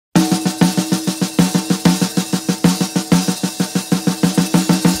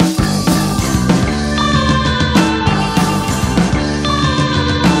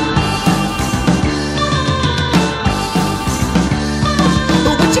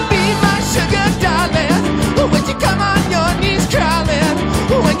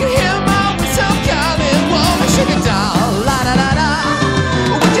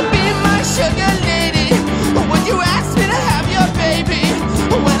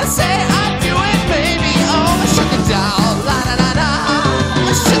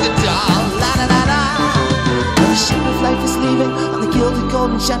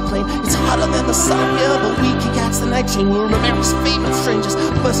jetplane. It's hotter than the sun up here, but we can catch the night train. We're America's favorite strangers,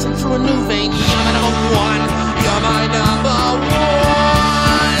 bursting through a new vein. You're my number one, you're my number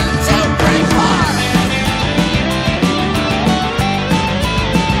one. 2, 3, 4.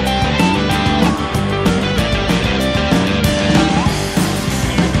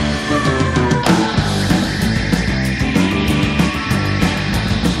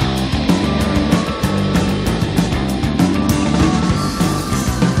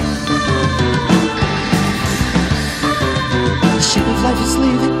 Life is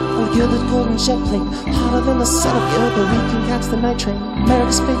leaving on gilded golden jetplane, hotter than the sun up here, but we can catch the night train.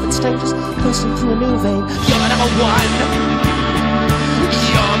 America's favorite strangers, bursting through a new vein. You're my number one.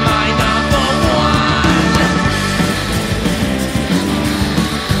 You're my number